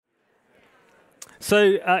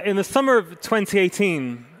In the summer of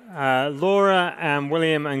 2018, Laura and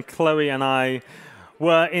William and Chloe and I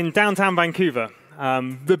were in downtown Vancouver,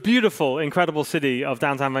 the beautiful, incredible city of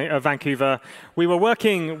downtown Vancouver. We were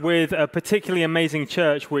working with a particularly amazing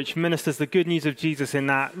church which ministers the good news of Jesus in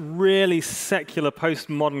that really secular,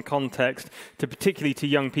 postmodern context, particularly to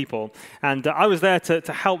young people. And I was there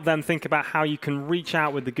to help them think about how you can reach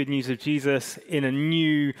out with the good news of Jesus in a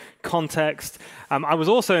new context. I was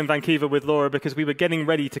also in Vancouver with Laura because we were getting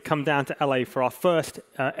ready to come down to LA for our first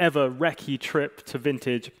ever recce trip to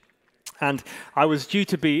Vintage. And I was due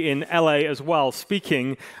to be in LA as well,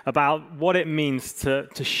 speaking about what it means to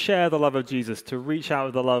share the love of Jesus, to reach out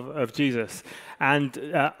with the love of Jesus. And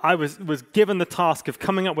I was given the task of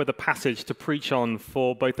coming up with a passage to preach on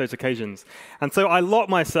for both those occasions. And so I locked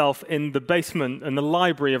myself in the basement in the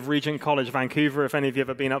library of Regent College, Vancouver, if any of you have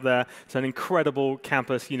ever been up there. It's an incredible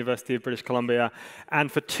campus, University of British Columbia.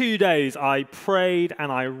 And for 2 days, I prayed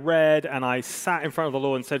and I read and I sat in front of the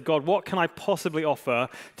Lord and said, God, what can I possibly offer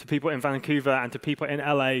to people in Vancouver and to people in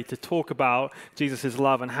LA to talk about Jesus'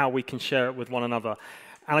 love and how we can share it with one another?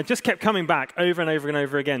 And I just kept coming back over and over and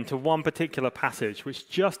over again to one particular passage, which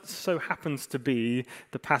just so happens to be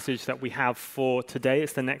the passage that we have for today.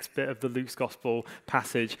 It's the next bit of the Luke's Gospel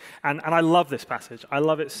passage. And I love this passage. I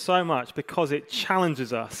love it so much because it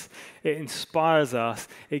challenges us, it inspires us,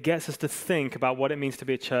 it gets us to think about what it means to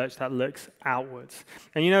be a church that looks outwards.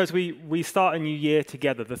 And you know, as we start a new year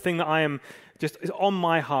together, the thing that is on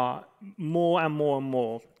my heart more and more and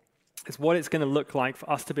more is what it's going to look like for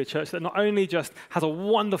us to be a church that not only just has a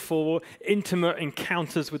wonderful, intimate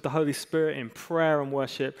encounters with the Holy Spirit in prayer and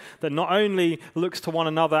worship, that not only looks to one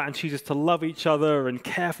another and chooses to love each other and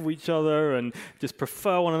care for each other and just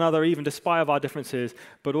prefer one another, even despite of our differences,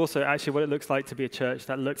 but also actually what it looks like to be a church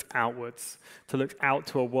that looks outwards, to look out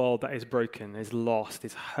to a world that is broken, is lost,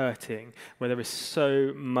 is hurting, where there is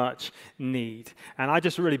so much need. And I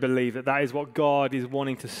just really believe that that is what God is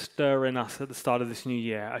wanting to stir in us at the start of this new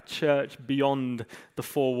year, a church beyond the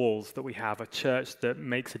four walls that we have, a church that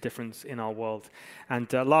makes a difference in our world.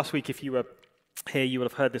 And last week, if you were here, you would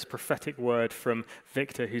have heard this prophetic word from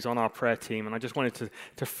Victor, who's on our prayer team. And I just wanted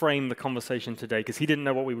to frame the conversation today, because he didn't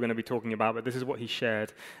know what we were going to be talking about, but this is what he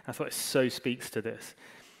shared. I thought it so speaks to this.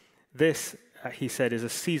 This, he said, is a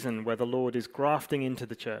season where the Lord is grafting into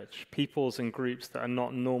the church peoples and groups that are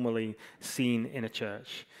not normally seen in a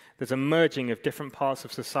church. There's a merging of different parts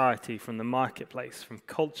of society from the marketplace, from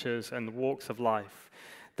cultures and walks of life.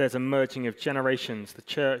 There's a merging of generations, the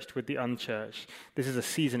churched with the unchurched. This is a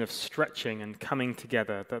season of stretching and coming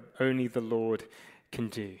together that only the Lord can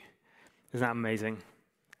do. Isn't that amazing?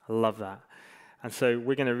 I love that. And so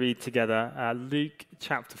we're going to read together Luke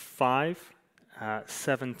chapter 5,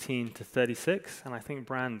 17 to 36. And I think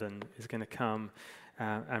Brandon is going to come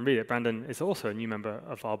and read it. Brandon is also a new member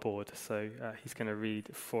of our board, so he's going to read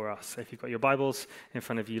for us. If you've got your Bibles in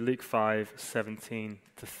front of you, Luke 5, 17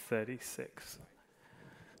 to 36.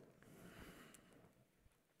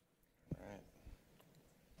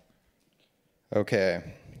 Okay.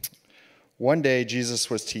 One day Jesus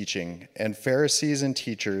was teaching, and Pharisees and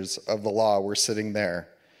teachers of the law were sitting there.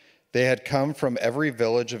 They had come from every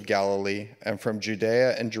village of Galilee and from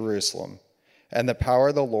Judea and Jerusalem, and the power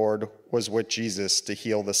of the Lord was with Jesus to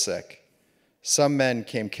heal the sick. Some men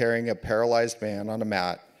came carrying a paralyzed man on a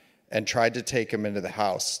mat and tried to take him into the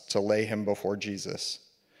house to lay him before Jesus.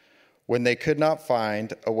 When they could not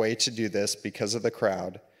find a way to do this because of the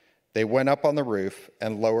crowd, they went up on the roof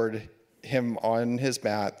and lowered him on his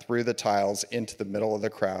mat through the tiles into the middle of the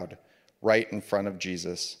crowd, right in front of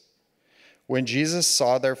Jesus. When Jesus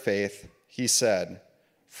saw their faith, he said,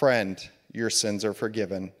 "Friend, your sins are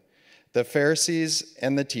forgiven." The Pharisees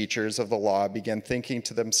and the teachers of the law began thinking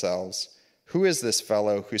to themselves, "Who is this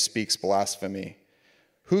fellow who speaks blasphemy?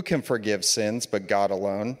 Who can forgive sins but God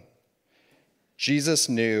alone?" Jesus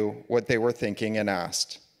knew what they were thinking and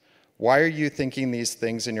asked, "Why are you thinking these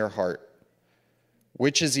things in your heart?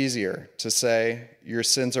 Which is easier, to say, 'Your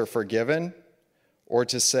sins are forgiven,' or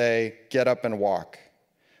to say, 'Get up and walk'?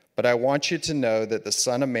 But I want you to know that the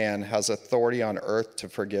Son of Man has authority on earth to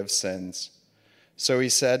forgive sins." So he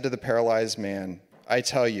said to the paralyzed man, "I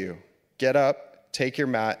tell you, get up, take your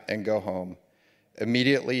mat, and go home."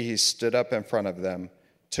 Immediately he stood up in front of them,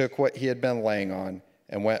 took what he had been laying on,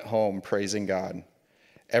 and went home praising God.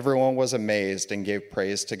 Everyone was amazed and gave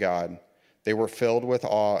praise to God. They were filled with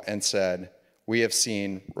awe and said, "We have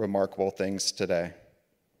seen remarkable things today."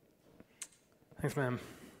 Thanks, ma'am.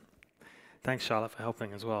 Thanks, Charlotte, for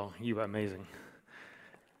helping as well. You were amazing.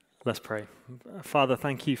 Let's pray. Father,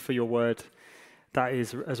 thank you for your word that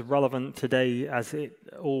is as relevant today as it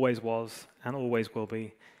always was and always will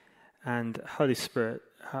be. And Holy Spirit,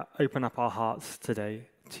 open up our hearts today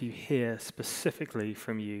to hear specifically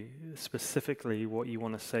from you, specifically what you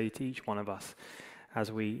want to say to each one of us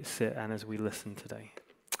as we sit and as we listen today.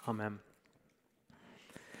 Amen.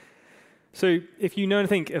 So if you know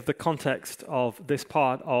anything of the context of this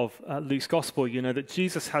part of Luke's gospel, you know that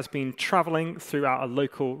Jesus has been traveling throughout a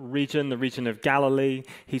local region, the region of Galilee.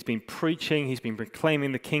 He's been preaching, he's been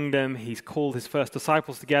proclaiming the kingdom, he's called his first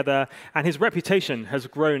disciples together, and his reputation has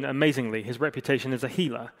grown amazingly. His reputation as a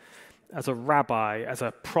healer, as a rabbi, as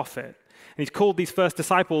a prophet. And he's called these first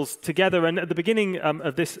disciples together. And at the beginning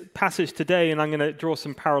of this passage today, and I'm going to draw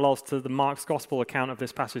some parallels to the Mark's gospel account of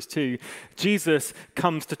this passage too, Jesus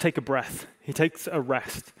comes to take a breath. He takes a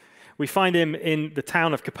rest. We find him in the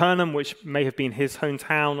town of Capernaum, which may have been his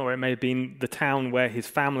hometown, or it may have been the town where his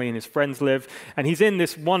family and his friends live. And he's in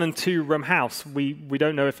this 1- and 2-room house. We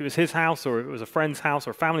don't know if it was his house or it was a friend's house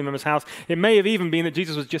or a family member's house. It may have even been that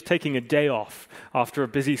Jesus was just taking a day off after a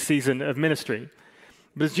busy season of ministry.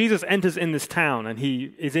 But as Jesus enters in this town and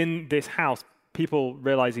he is in this house, people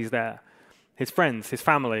realize he's there. His friends, his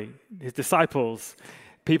family, his disciples,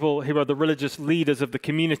 people who are the religious leaders of the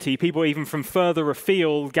community, people even from further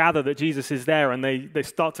afield gather that Jesus is there, and they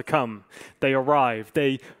start to come. They arrive.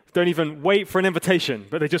 They don't even wait for an invitation,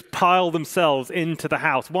 but they just pile themselves into the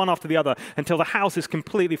house, one after the other, until the house is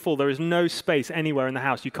completely full. There is no space anywhere in the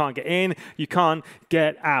house. You can't get in, you can't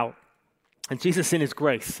get out. And Jesus, in his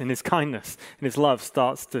grace, in his kindness, in his love,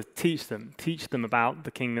 starts to teach them about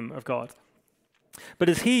the kingdom of God. But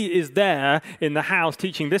as he is there in the house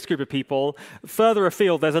teaching this group of people, further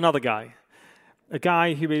afield there's another guy, a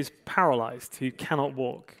guy who is paralyzed, who cannot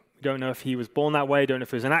walk. We don't know if he was born that way, don't know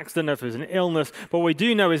if it was an accident, if it was an illness, but what we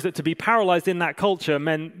do know is that to be paralyzed in that culture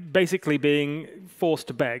meant basically being forced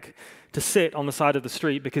to beg, to sit on the side of the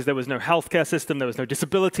street because there was no healthcare system, there was no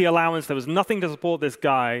disability allowance, there was nothing to support this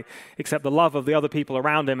guy except the love of the other people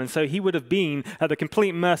around him. And so he would have been at the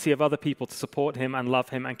complete mercy of other people to support him and love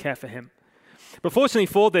him and care for him. But fortunately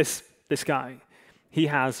for this guy, he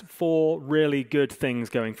has 4 really good things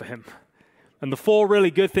going for him. And the 4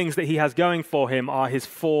 really good things that he has going for him are his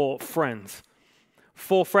 4 friends.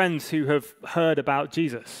 4 friends who have heard about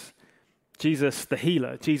Jesus. Jesus the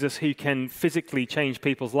healer, Jesus who can physically change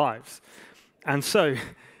people's lives. And so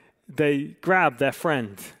they grab their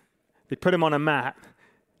friend, they put him on a mat,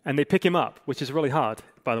 and they pick him up, which is really hard,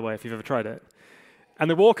 by the way, if you've ever tried it. And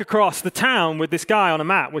they walk across the town with this guy on a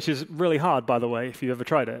mat, which is really hard, by the way, if you've ever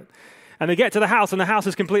tried it. And they get to the house, and the house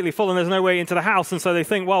is completely full, and there's no way into the house. And so they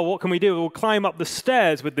think, well, what can we do? We'll climb up the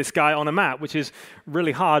stairs with this guy on a mat, which is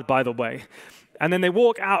really hard, by the way. And then they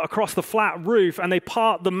walk out across the flat roof, and they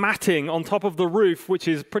part the matting on top of the roof, which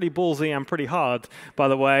is pretty ballsy and pretty hard, by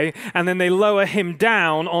the way. And then they lower him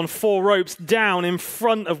down on 4 ropes down in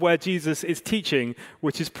front of where Jesus is teaching,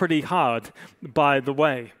 which is pretty hard, by the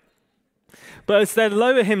way. But as they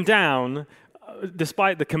lower him down,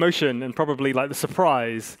 despite the commotion and probably like the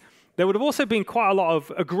surprise, there would have also been quite a lot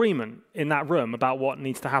of agreement in that room about what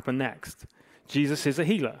needs to happen next. Jesus is a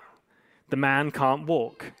healer. The man can't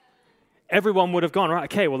walk. Everyone would have gone, right,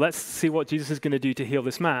 okay, well, let's see what Jesus is going to do to heal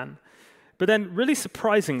this man. But then, really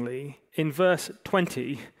surprisingly, in verse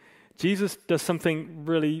 20, Jesus does something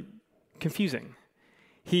really confusing.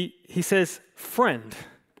 He says, friend,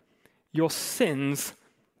 your sins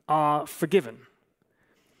are forgiven.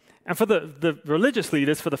 And for the religious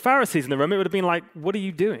leaders, for the Pharisees in the room, it would have been like, what are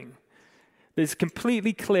you doing? It's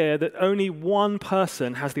completely clear that only one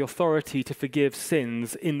person has the authority to forgive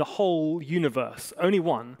sins in the whole universe. Only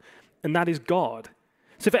one. And that is God.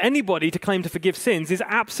 So for anybody to claim to forgive sins is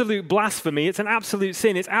absolute blasphemy. It's an absolute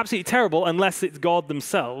sin. It's absolutely terrible unless it's God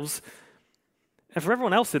themselves. And for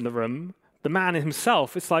everyone else in the room, the man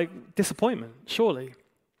himself, it's like disappointment, surely.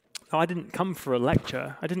 Oh, I didn't come for a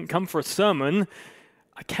lecture. I didn't come for a sermon.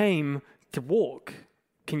 I came to walk.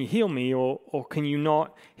 Can you heal me or can you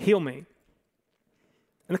not heal me?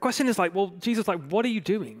 And the question is like, well, Jesus, like, what are you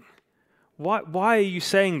doing? Why are you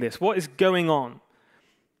saying this? What is going on?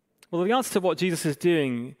 Well, the answer to what Jesus is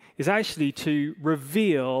doing is actually to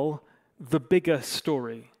reveal the bigger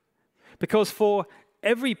story. Because for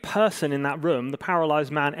every person in that room, the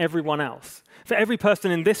paralyzed man, everyone else, for every person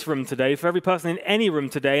in this room today, for every person in any room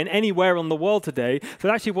today, and anywhere in the world today, that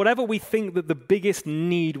actually whatever we think that the biggest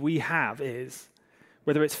need we have is,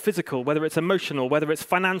 whether it's physical, whether it's emotional, whether it's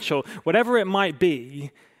financial, whatever it might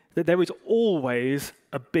be, that there is always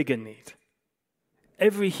a bigger need.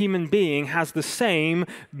 Every human being has the same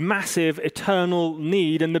massive eternal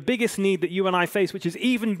need, and the biggest need that you and I face, which is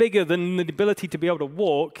even bigger than the ability to be able to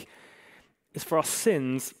walk, is for our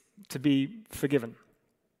sins to be forgiven.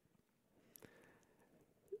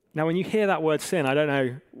 Now, when you hear that word sin, I don't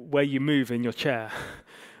know where you move in your chair,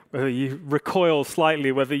 whether you recoil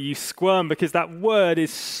slightly, whether you squirm, because that word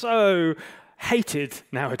is so hated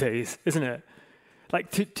nowadays, isn't it?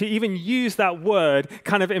 Like to even use that word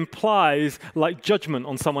kind of implies like judgment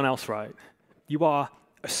on someone else, right? You are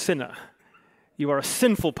a sinner. You are a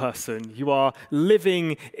sinful person. You are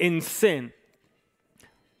living in sin.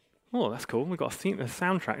 Oh, that's cool. We've got a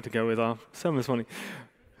soundtrack to go with our sermon this morning.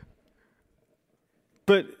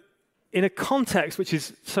 But in a context which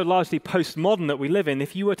is so largely postmodern that we live in,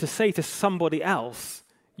 if you were to say to somebody else,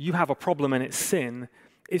 you have a problem and it's sin,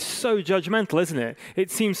 it's so judgmental, isn't it? It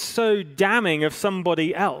seems so damning of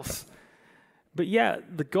somebody else. But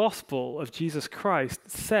yet, the gospel of Jesus Christ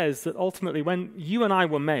says that ultimately when you and I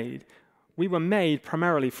were made, we were made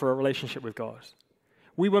primarily for a relationship with God.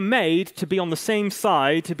 We were made to be on the same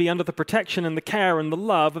side, to be under the protection and the care and the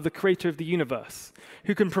love of the creator of the universe,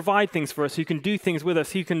 who can provide things for us, who can do things with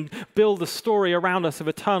us, who can build a story around us of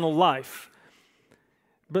eternal life.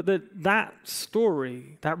 But that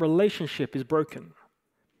story, that relationship is broken.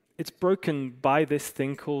 It's broken by this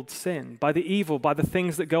thing called sin, by the evil, by the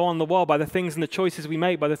things that go on in the world, by the things and the choices we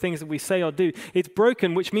make, by the things that we say or do. It's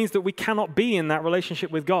broken, which means that we cannot be in that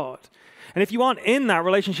relationship with God. And if you aren't in that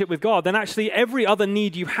relationship with God, then actually every other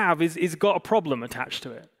need you have is got a problem attached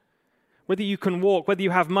to it. Whether you can walk, whether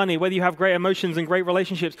you have money, whether you have great emotions and great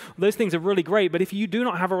relationships, those things are really great. But if you do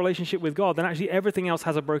not have a relationship with God, then actually everything else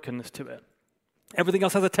has a brokenness to it. Everything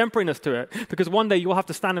else has a temporariness to it, because one day you'll have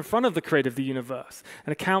to stand in front of the creator of the universe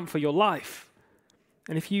and account for your life.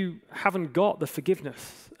 And if you haven't got the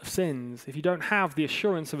forgiveness of sins, if you don't have the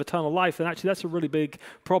assurance of eternal life, then actually that's a really big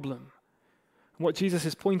problem. And what Jesus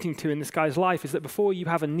is pointing to in this guy's life is that before you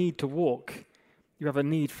have a need to walk, you have a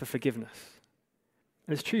need for forgiveness.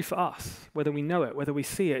 And it's true for us, whether we know it, whether we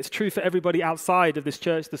see it. It's true for everybody outside of this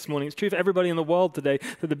church this morning. It's true for everybody in the world today,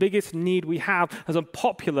 that the biggest need we have, as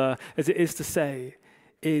unpopular as it is to say,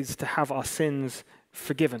 is to have our sins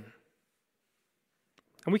forgiven.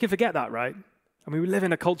 And we can forget that, right? I mean, we live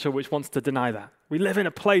in a culture which wants to deny that. We live in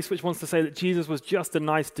a place which wants to say that Jesus was just a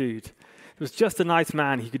nice dude. He was just a nice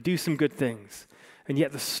man. He could do some good things. And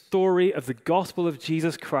yet the story of the gospel of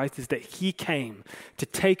Jesus Christ is that he came to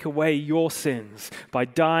take away your sins by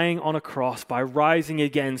dying on a cross, by rising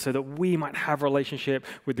again so that we might have a relationship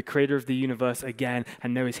with the creator of the universe again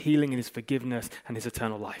and know his healing and his forgiveness and his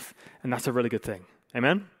eternal life. And that's a really good thing.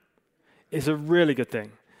 Amen? It's a really good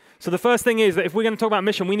thing. So the first thing is that if we're going to talk about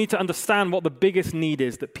mission, we need to understand what the biggest need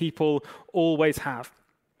is that people always have.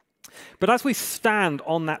 But as we stand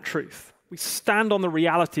on that truth, we stand on the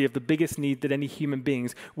reality of the biggest need that any human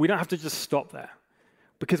beings, we don't have to just stop there,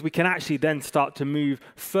 because we can actually then start to move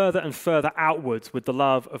further and further outwards with the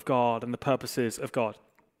love of God and the purposes of God.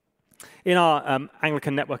 In our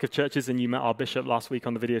Anglican network of churches, and you met our bishop last week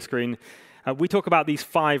on the video screen, we talk about these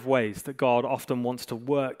 5 ways that God often wants to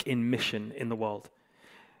work in mission in the world.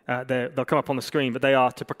 They'll come up on the screen, but they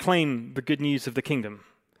are to proclaim the good news of the kingdom,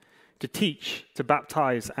 to teach, to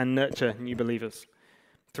baptize and nurture new believers,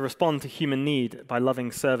 to respond to human need by loving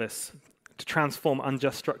service, to transform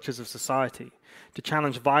unjust structures of society, to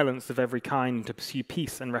challenge violence of every kind, to pursue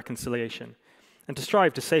peace and reconciliation, and to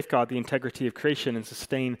strive to safeguard the integrity of creation and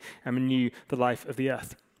sustain and renew the life of the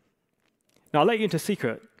earth. Now, I'll let you into a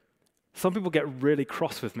secret. Some people get really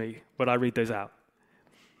cross with me when I read those out.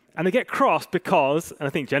 And they get cross because, and I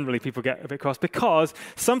think generally people get a bit cross, because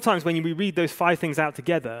sometimes when we read those 5 things out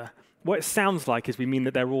together, what it sounds like is we mean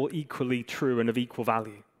that they're all equally true and of equal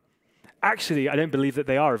value. Actually, I don't believe that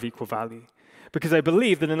they are of equal value, because I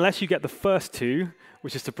believe that unless you get the first 2,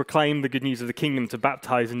 which is to proclaim the good news of the kingdom, to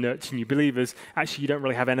baptize and nurture new believers, actually you don't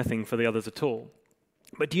really have anything for the others at all.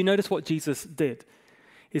 But do you notice what Jesus did?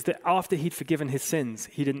 Is that after he'd forgiven his sins,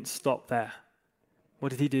 he didn't stop there. What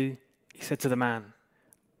did he do? He said to the man,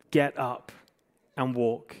 "Get up and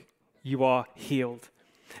walk. You are healed."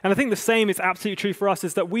 And I think the same is absolutely true for us,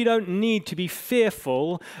 is that we don't need to be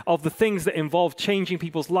fearful of the things that involve changing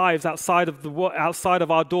people's lives outside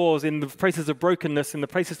of our doors, in the places of brokenness, in the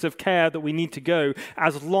places of care that we need to go,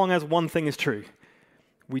 as long as one thing is true.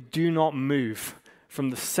 We do not move from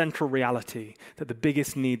the central reality that the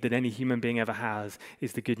biggest need that any human being ever has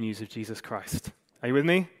is the good news of Jesus Christ. Are you with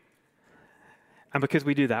me? And because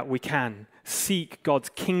we do that, we can seek God's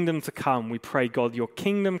kingdom to come. We pray, God, your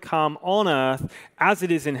kingdom come on earth as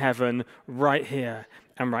it is in heaven, right here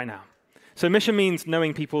and right now. So mission means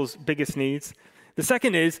knowing people's biggest needs. The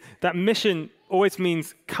second is that mission always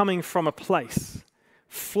means coming from a place,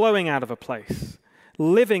 flowing out of a place,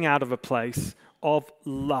 living out of a place of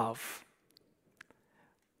love.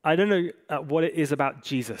 I don't know what it is about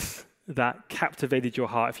Jesus that captivated your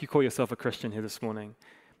heart, if you call yourself a Christian here this morning.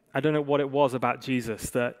 I don't know what it was about Jesus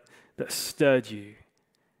that stirred you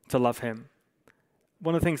to love him.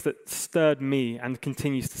 One of the things that stirred me and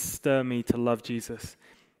continues to stir me to love Jesus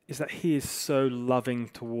is that he is so loving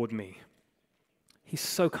toward me. He's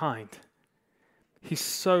so kind. He's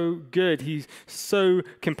so good. He's so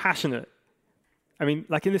compassionate. I mean,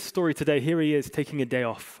 like in this story today, here he is taking a day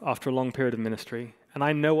off after a long period of ministry. And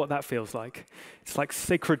I know what that feels like. It's like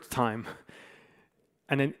sacred time.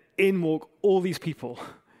 And then in walk all these people,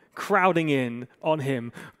 crowding in on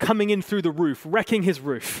him, coming in through the roof, wrecking his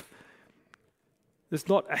roof. There's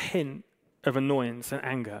not a hint of annoyance and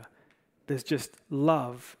anger. There's just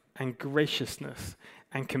love and graciousness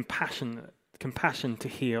and compassion to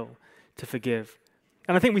heal, to forgive.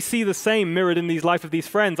 And I think we see the same mirrored in these life of these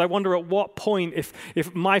friends. I wonder at what point,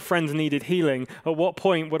 if my friends needed healing, at what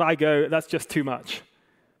point would I go, that's just too much?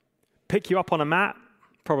 Pick you up on a mat?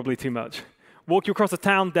 Probably too much. Walk you across a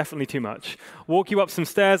town? Definitely too much. Walk you up some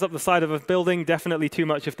stairs up the side of a building? Definitely too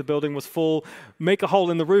much if the building was full. Make a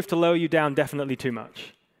hole in the roof to lower you down? Definitely too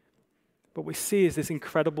much. What we see is this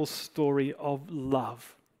incredible story of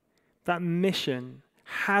love. That mission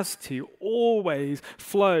has to always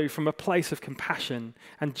flow from a place of compassion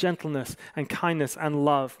and gentleness and kindness and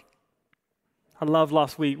love. I loved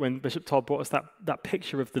last week when Bishop Todd brought us that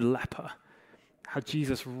picture of the leper, how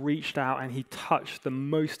Jesus reached out and he touched the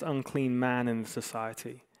most unclean man in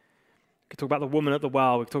society. We could talk about the woman at the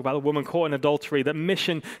well. We could talk about the woman caught in adultery. That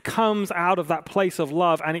mission comes out of that place of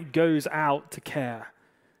love and it goes out to care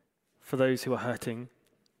for those who are hurting.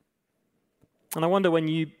 And I wonder when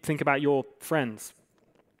you think about your friends,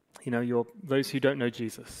 those who don't know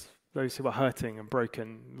Jesus, those who are hurting and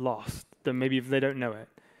broken, lost, then maybe they don't know it.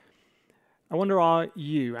 I wonder, are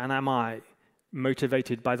you and am I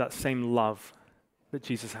motivated by that same love that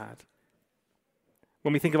Jesus had?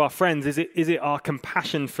 When we think of our friends, is it our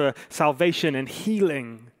compassion for salvation and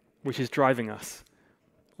healing which is driving us?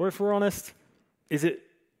 Or if we're honest, is it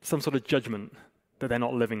some sort of judgment that they're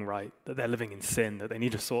not living right, that they're living in sin, that they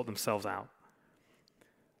need to sort themselves out?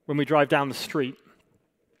 When we drive down the street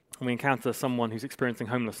and we encounter someone who's experiencing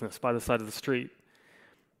homelessness by the side of the street,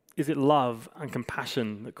 is it love and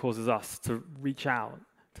compassion that causes us to reach out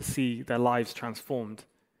to see their lives transformed?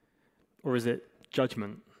 Or is it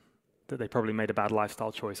judgment that they probably made a bad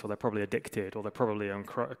lifestyle choice, or they're probably addicted, or they're probably on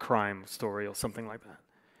a crime story or something like that?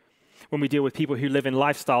 When we deal with people who live in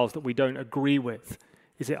lifestyles that we don't agree with,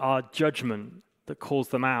 is it our judgment that calls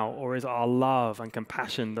them out, or is it our love and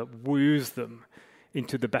compassion that woos them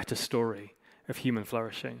into the better story of human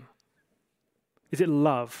flourishing? Is it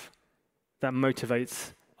love that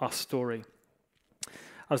motivates our story?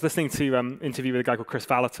 I was listening to an interview with a guy called Chris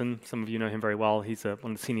Valentin. Some of you know him very well. He's one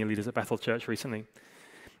of the senior leaders at Bethel Church recently.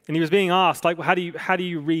 And he was being asked, how do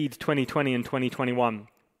you read 2020 and 2021?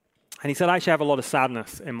 And he said, I actually have a lot of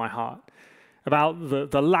sadness in my heart about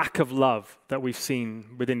the lack of love that we've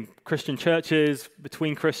seen within Christian churches,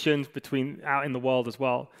 between Christians, out in the world as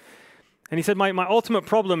well. And he said, my ultimate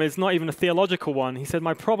problem is not even a theological one. He said,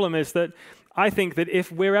 my problem is that I think that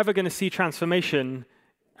if we're ever going to see transformation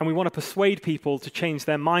and we want to persuade people to change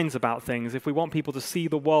their minds about things, if we want people to see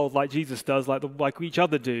the world like Jesus does, like each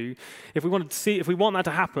other do, if we want that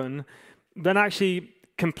to happen, then actually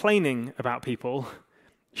complaining about people,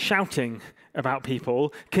 shouting about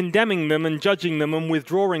people, condemning them and judging them and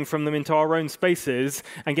withdrawing from them into our own spaces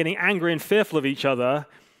and getting angry and fearful of each other,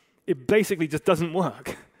 it basically just doesn't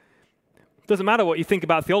work. Doesn't matter what you think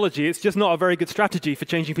about theology, it's just not a very good strategy for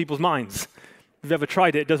changing people's minds. If you've ever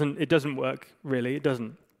tried it, it doesn't work, really, it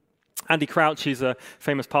doesn't. Andy Crouch, he's a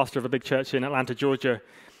famous pastor of a big church in Atlanta, Georgia.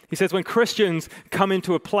 He says when Christians come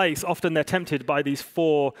into a place, often they're tempted by these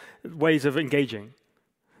 4 ways of engaging.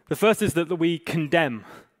 The first is that we condemn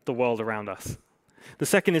the world around us. The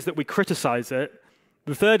second is that we criticize it.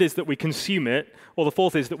 The third is that we consume it. Or the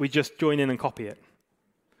fourth is that we just join in and copy it.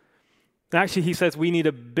 And actually, he says we need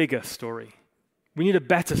a bigger story. We need a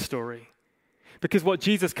better story. Because what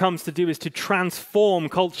Jesus comes to do is to transform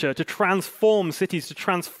culture, to transform cities, to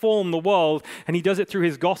transform the world, and he does it through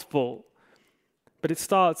his gospel. But it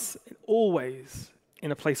starts always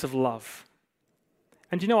in a place of love.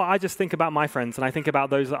 And you know what? I just think about my friends, and I think about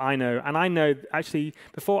those that I know, and I know actually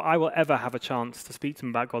before I will ever have a chance to speak to them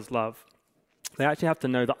about God's love, they actually have to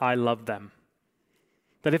know that I love them.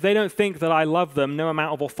 That if they don't think that I love them, no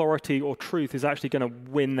amount of authority or truth is actually going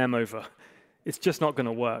to win them over. It's just not going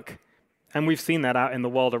to work. And we've seen that out in the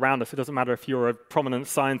world around us. It doesn't matter if you're a prominent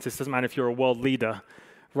scientist, it doesn't matter if you're a world leader.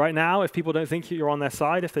 Right now, if people don't think you're on their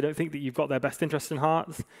side, if they don't think that you've got their best interests in heart,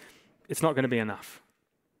 it's not going to be enough.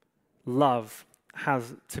 Love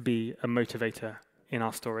has to be a motivator in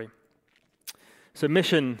our story. So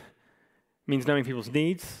mission means knowing people's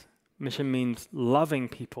needs Mission means loving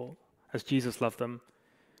people as Jesus loved them.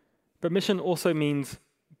 But mission also means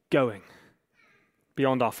going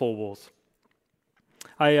beyond our four walls.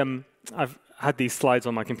 I've had these slides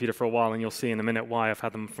on my computer for a while, and you'll see in a minute why I've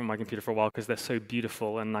had them from my computer for a while, because they're so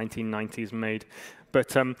beautiful and 1990s made.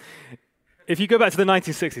 But if you go back to the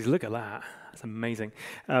 1960s, look at that. That's amazing.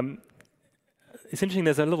 It's interesting,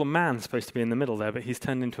 there's a little man supposed to be in the middle there, but he's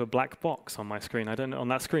turned into a black box on my screen. I don't know, on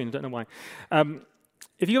that screen, I don't know why.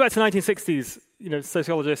 If you go back to the 1960s,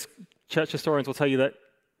 sociologists, church historians will tell you that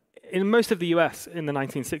in most of the US in the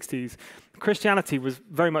 1960s, Christianity was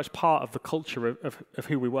very much part of the culture of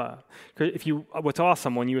who we were. If you were to ask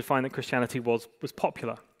someone, you would find that Christianity was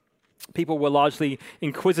popular. People were largely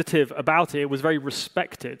inquisitive about it. It was very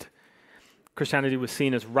respected. Christianity was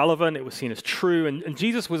seen as relevant. It was seen as true. And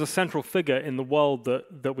Jesus was a central figure in the world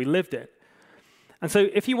that we lived in. And so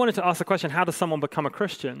if you wanted to ask the question, how does someone become a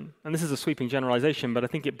Christian? And this is a sweeping generalization, but I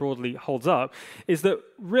think it broadly holds up, is that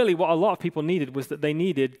really what a lot of people needed was that they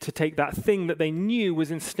needed to take that thing that they knew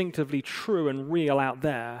was instinctively true and real out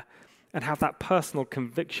there and have that personal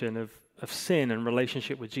conviction of sin and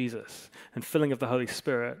relationship with Jesus and filling of the Holy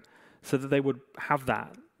Spirit so that they would have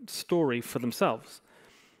that story for themselves.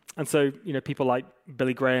 And so, people like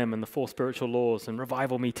Billy Graham and the Four Spiritual Laws and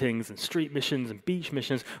revival meetings and street missions and beach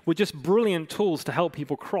missions were just brilliant tools to help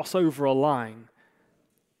people cross over a line.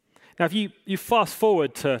 Now, if you fast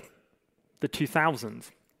forward to the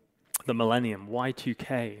 2000s, the millennium,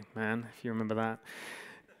 Y2K, man, if you remember that,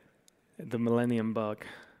 the millennium bug.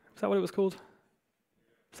 Is that what it was called?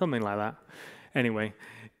 Something like that. Anyway,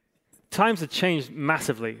 times had changed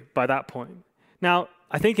massively by that point. Now,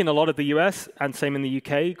 I think in a lot of the US, and same in the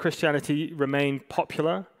UK, Christianity remained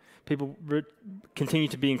popular. People continue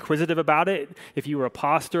to be inquisitive about it. If you were a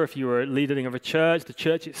pastor, if you were leading of a church, the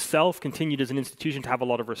church itself continued as an institution to have a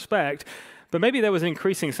lot of respect. But maybe there was an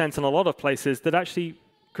increasing sense in a lot of places that actually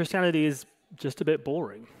Christianity is just a bit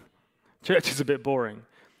boring. Church is a bit boring.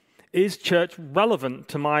 Is church relevant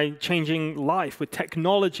to my changing life with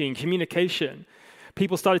technology and communication?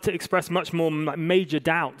 People started to express much more major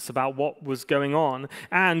doubts about what was going on.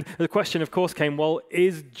 And the question, of course, came, well,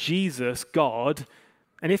 is Jesus God?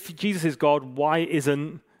 And if Jesus is God, why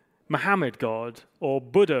isn't Muhammad God or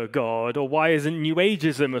Buddha God? Or why isn't New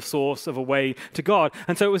Ageism a source of a way to God?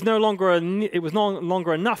 And so it was no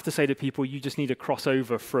longer enough to say to people, you just need to cross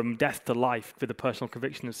over from death to life with the personal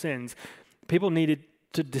conviction of sins. People needed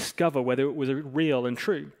to discover whether it was real and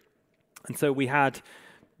true. And so we had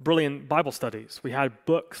brilliant Bible studies. We had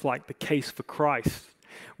books like The Case for Christ.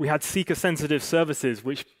 We had seeker-sensitive services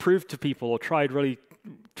which proved to people, or tried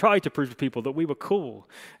to prove to people, that we were cool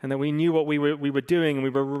and that we knew what we were doing and we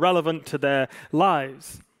were relevant to their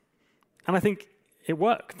lives. And I think it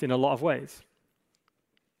worked in a lot of ways.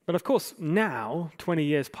 But of course, now, 20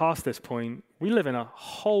 years past this point, we live in a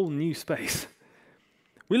whole new space.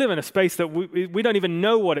 We live in a space that we don't even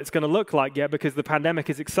know what it's going to look like yet, because the pandemic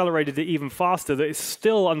has accelerated it even faster, that it's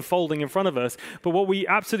still unfolding in front of us. But what we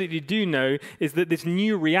absolutely do know is that this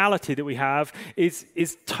new reality that we have is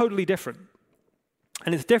totally different.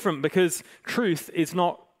 And it's different because truth is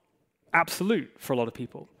not absolute for a lot of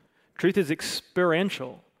people. Truth is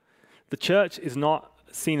experiential. The church is not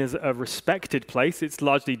seen as a respected place. It's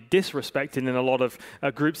largely disrespected in a lot of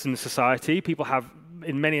groups in society. People have,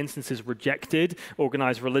 in many instances, rejected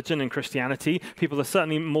organized religion and Christianity. People are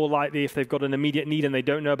certainly more likely, if they've got an immediate need and they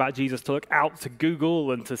don't know about Jesus, to look out to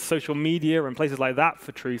Google and to social media and places like that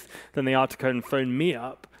for truth than they are to go and phone me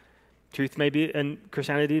up. Truth and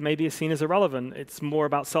Christianity maybe is seen as irrelevant. It's more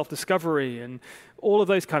about self-discovery and all of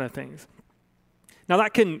those kind of things. Now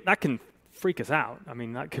that can freak us out. I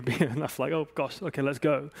mean, that could be enough like, oh gosh, okay, let's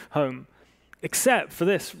go home. Except for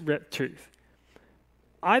this truth.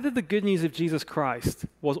 Either the good news of Jesus Christ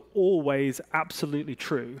was always absolutely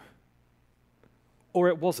true, or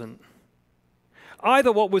it wasn't.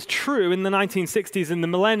 Either what was true in the 1960s and the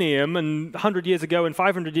millennium and 100 years ago and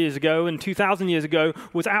 500 years ago and 2,000 years ago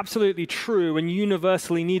was absolutely true and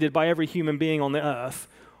universally needed by every human being on the earth,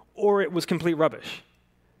 or it was complete rubbish.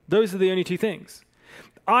 Those are the only two things.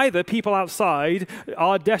 Either people outside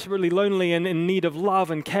are desperately lonely and in need of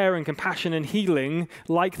love and care and compassion and healing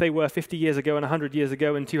like they were 50 years ago and 100 years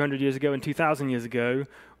ago and 200 years ago and 2,000 years ago,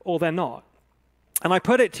 or they're not. And I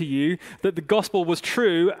put it to you that the gospel was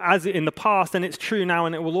true as in the past, and it's true now,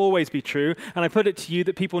 and it will always be true. And I put it to you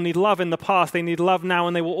that people need love in the past, they need love now,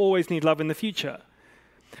 and they will always need love in the future.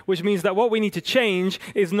 Which means that what we need to change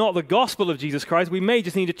is not the gospel of Jesus Christ. We may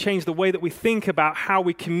just need to change the way that we think about how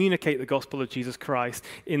we communicate the gospel of Jesus Christ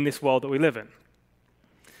in this world that we live in.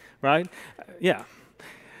 Right? Yeah.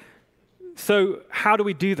 So how do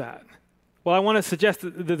we do that? Well, I want to suggest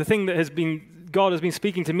that the thing that God has been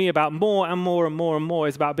speaking to me about more and more and more and more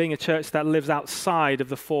is about being a church that lives outside of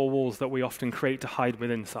the four walls that we often create to hide with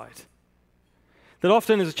inside. That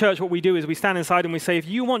often as a church, what we do is we stand inside and we say, if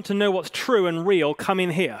you want to know what's true and real, come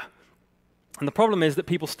in here. And the problem is that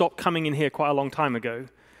people stopped coming in here quite a long time ago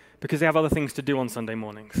because they have other things to do on Sunday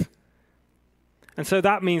mornings. And so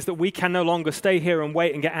that means that we can no longer stay here and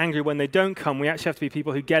wait and get angry when they don't come. We actually have to be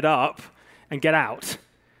people who get up and get out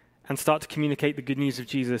and start to communicate the good news of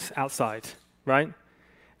Jesus outside, right?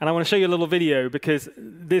 And I want to show you a little video because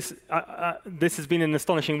this has been an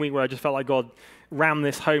astonishing week where I just felt like God rammed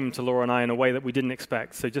this home to Laura and I in a way that we didn't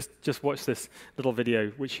expect. So just watch this little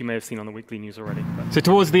video, which you may have seen on the weekly news already. So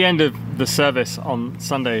towards the end of the service on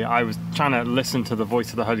Sunday, I was trying to listen to the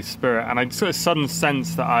voice of the Holy Spirit, and I just got a sudden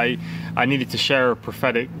sense that I needed to share a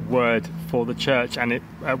prophetic word for the church, and it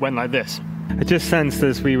went like this. I just sensed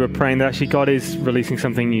as we were praying that actually God is releasing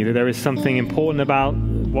something new, that there is something important about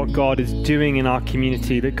what God is doing in our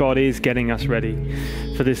community, that God is getting us ready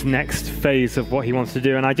for this next phase of what he wants to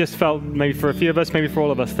do. And I just felt, maybe for a few of us, maybe for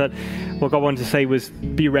all of us, that what God wanted to say was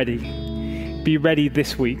be ready. Be ready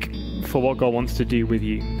this week for what God wants to do with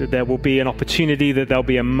you. That there will be an opportunity, that there'll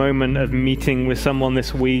be a moment of meeting with someone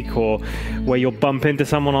this week, or where you'll bump into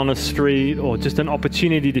someone on a street, or just an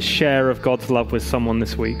opportunity to share of God's love with someone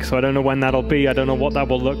this week. So I don't know when that'll be. I don't know what that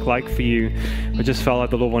will look like for you. I just felt like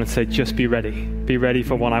the Lord wanted to say, just be ready. Be ready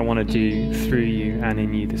for what I want to do through you and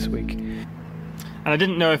in you this week. And I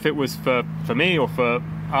didn't know if it was for me or for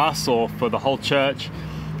us or for the whole church,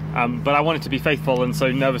 but I wanted to be faithful, and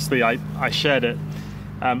so nervously I shared it.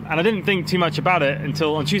 And I didn't think too much about it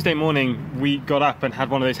until on Tuesday morning we got up and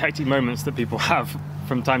had one of those hectic moments that people have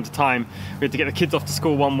from time to time. We had to get the kids off to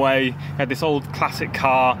school one way. We had this old classic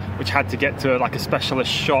car which had to get to like a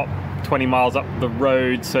specialist shop 20 miles up the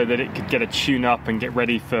road so that it could get a tune-up and get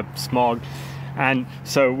ready for smog. And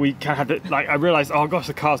so we kind of had to, I realized, oh gosh,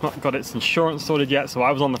 the car's not got its insurance sorted yet. So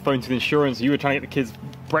I was on the phone to the insurance. You were trying to get the kids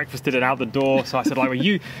breakfasted and out the door. So I said, well,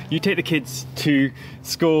 you take the kids to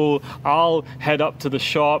school. I'll head up to the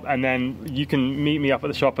shop, and then you can meet me up at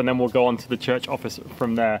the shop, and then we'll go on to the church office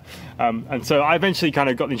from there. And so I eventually kind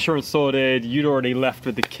of got the insurance sorted. You'd already left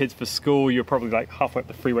with the kids for school. You're probably like halfway up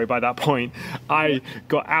the freeway by that point. I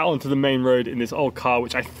got out onto the main road in this old car,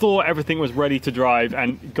 which I thought everything was ready to drive,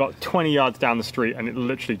 and got 20 yards down the street, and it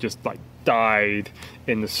literally just died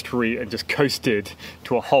in the street and just coasted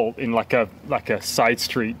to a halt in like a side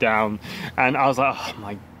street down. And I was like, oh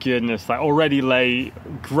my goodness, already late,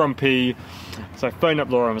 grumpy. So I phoned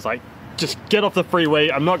up Laura and was like, just get off the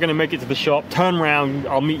freeway, I'm not going to make it to the shop, turn around,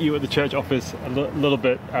 I'll meet you at the church office a little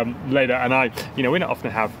bit later. And we don't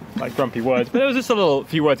often have grumpy words, but there was just a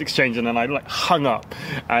few words exchanged, and then I hung up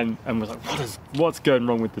and was like, what's going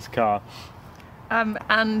wrong with this car?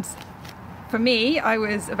 And for me, I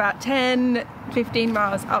was about 10, 15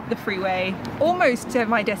 miles up the freeway, almost to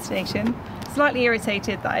my destination, slightly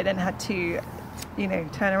irritated that I then had to,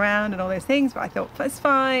 turn around and all those things, but I thought, that's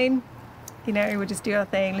fine, we'll just do our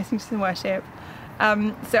thing, listen to some worship.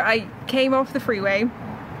 So I came off the freeway,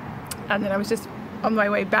 and then I was just on my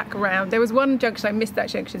way back around. There was one junction, I missed that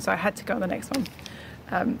junction, so I had to go on the next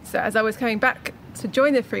one. So as I was coming back to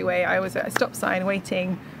join the freeway, I was at a stop sign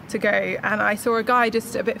waiting to go, and I saw a guy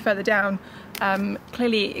just a bit further down,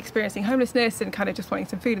 clearly experiencing homelessness and kind of just wanting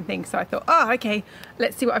some food and things. So I thought, okay,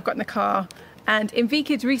 let's see what I've got in the car. And in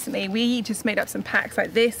VKids recently, we just made up some packs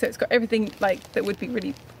like this, so it's got everything that would be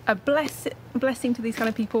really a blessing to these kind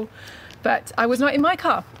of people. But I was not in my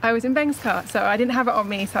car, I was in Ben's car, so I didn't have it on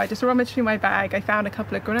me. So I just rummaged through my bag. I found a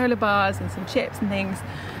couple of granola bars and some chips and things,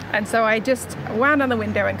 and so I just wound down the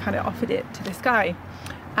window and kind of offered it to this guy.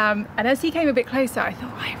 And as he came a bit closer, I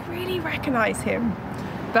thought, I really recognize him,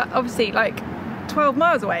 but obviously 12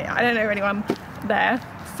 miles away, I don't know anyone there.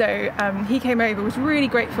 So he came over, was really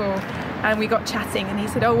grateful, and we got chatting, and he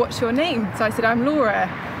said, oh, what's your name? So I said, I'm Laura.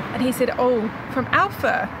 And he said, oh, from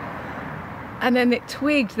Alpha. And then it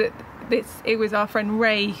twigged that it was our friend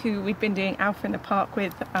Ray, who we'd been doing Alpha in the park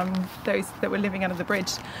with, those that were living under the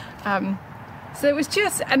bridge. So it was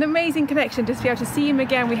just an amazing connection, just to be able to see him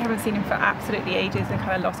again. We haven't seen him for absolutely ages and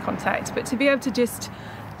kind of lost contact, but to be able to just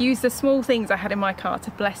use the small things I had in my car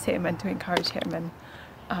to bless him and to encourage him.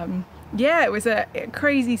 And it was a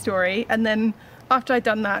crazy story. And then after I'd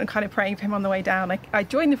done that and kind of praying for him on the way down, I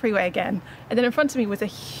joined the freeway again, and then in front of me was a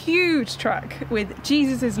huge truck with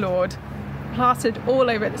Jesus is Lord plastered all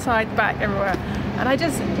over it, the side, back, everywhere. And I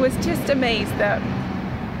was just amazed that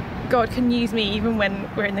God can use me even when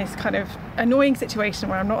we're in this kind of annoying situation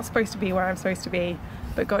where I'm not supposed to be where I'm supposed to be,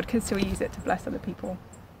 but God can still use it to bless other people.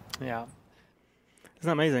 Yeah. Isn't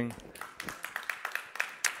that amazing?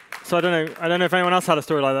 So I don't know if anyone else had a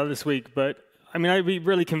story like that this week, but I mean, it'd be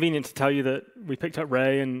really convenient to tell you that we picked up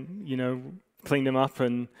Ray and, cleaned him up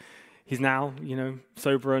and he's now,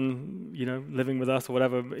 sober and, living with us or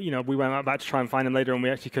whatever. We went back to try and find him later and we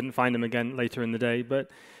actually couldn't find him again later in the day. But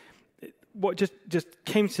what just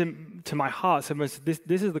came to my heart was this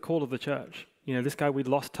is the call of the church. This guy, we'd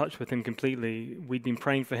lost touch with him completely. We'd been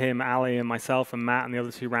praying for him, Ali and myself and Matt and the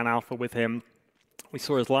others who ran Alpha with him. We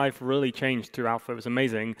saw his life really change through Alpha. It was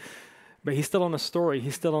amazing. But he's still on a story.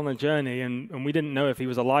 He's still on a journey. And we didn't know if he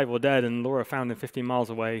was alive or dead. And Laura found him 15 miles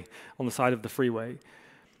away on the side of the freeway.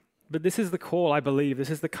 But this is the call, I believe.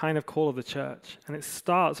 This is the kind of call of the church. And it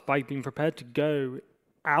starts by being prepared to go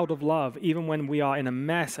out of love, even when we are in a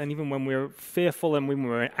mess and even when we're fearful and when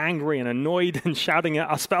we're angry and annoyed and shouting at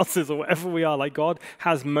our spouses or whatever we are. Like, God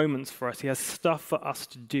has moments for us. He has stuff for us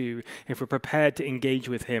to do if we're prepared to engage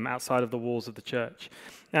with him outside of the walls of the church.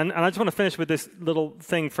 And I just want to finish with this little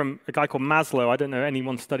thing from a guy called Maslow. I don't know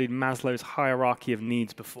anyone studied Maslow's hierarchy of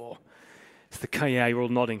needs before. It's yeah, you're all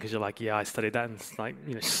nodding because you're like, yeah, I studied that. And it's like,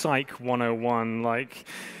 Psych 101, like...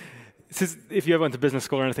 This is, if you ever went to business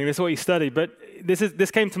school or anything, this is what you study. But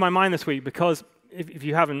this came to my mind this week because if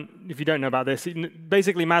you don't know about this,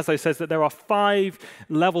 basically Maslow says that there are 5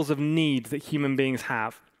 levels of need that human beings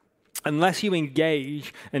have. Unless you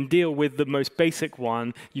engage and deal with the most basic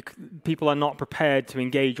one, people are not prepared to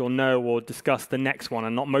engage or know or discuss the next one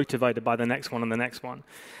and not motivated by the next one and the next one.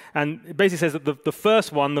 And it basically says that the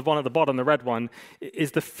first one, the one at the bottom, the red one,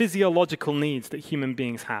 is the physiological needs that human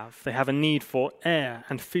beings have. They have a need for air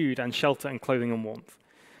and food and shelter and clothing and warmth.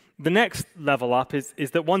 The next level up is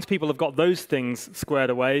that once people have got those things squared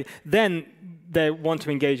away, then they want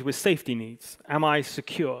to engage with safety needs. Am I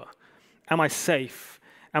secure? Am I safe?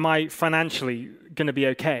 Am I financially going to be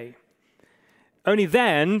okay? Only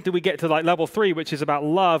then do we get to like level 3, which is about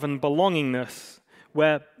love and belongingness,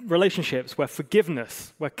 where relationships, where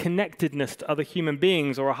forgiveness, where connectedness to other human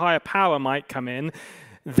beings or a higher power might come in.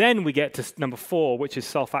 Then we get to number 4, which is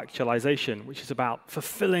self-actualization, which is about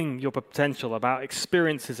fulfilling your potential, about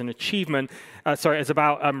experiences and achievement. It's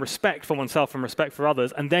about respect for oneself and respect for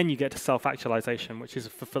others. And then you get to self-actualization, which is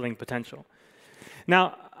fulfilling potential.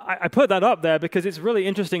 Now, I put that up there because it's really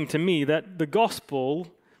interesting to me that the gospel,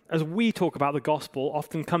 as we talk about the gospel,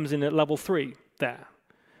 often comes in at level 3 there.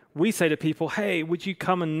 We say to people, hey, would you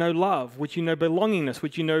come and know love? Would you know belongingness?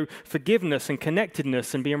 Would you know forgiveness and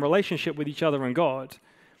connectedness and be in relationship with each other and God?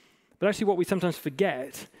 But actually what we sometimes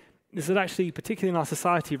forget is that actually, particularly in our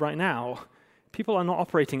society right now, people are not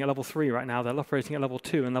operating at level 3 right now. They're operating at level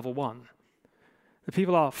 2 and level 1. The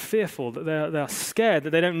people are fearful, that they're scared,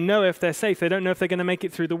 that they don't know if they're safe. They don't know if they're going to make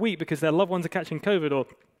it through the week because their loved ones are catching COVID or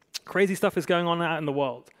crazy stuff is going on out in the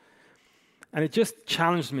world. And it just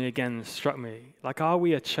challenged me again, struck me. Like, are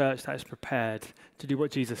we a church that is prepared to do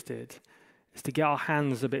what Jesus did? Is to get our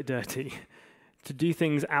hands a bit dirty, to do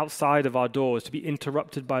things outside of our doors, to be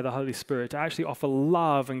interrupted by the Holy Spirit, to actually offer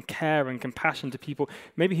love and care and compassion to people,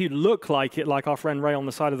 maybe who look like it, like our friend Ray on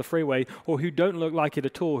the side of the freeway, or who don't look like it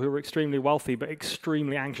at all, who are extremely wealthy, but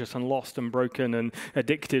extremely anxious and lost and broken and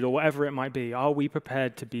addicted, or whatever it might be. Are we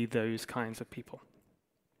prepared to be those kinds of people?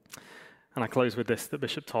 And I close with this that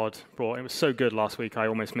Bishop Todd brought. It was so good last week, I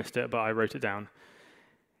almost missed it, but I wrote it down.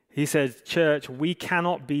 He said, church, we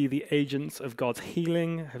cannot be the agents of God's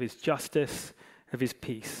healing, of his justice, of his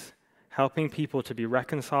peace, helping people to be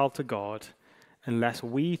reconciled to God, unless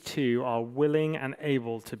we too are willing and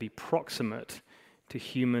able to be proximate to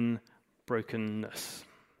human brokenness.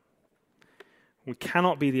 We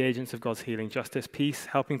cannot be the agents of God's healing, justice, peace,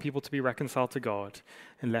 helping people to be reconciled to God,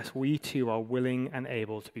 unless we too are willing and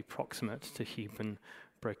able to be proximate to human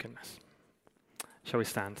brokenness. Shall we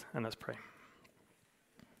stand and let's pray?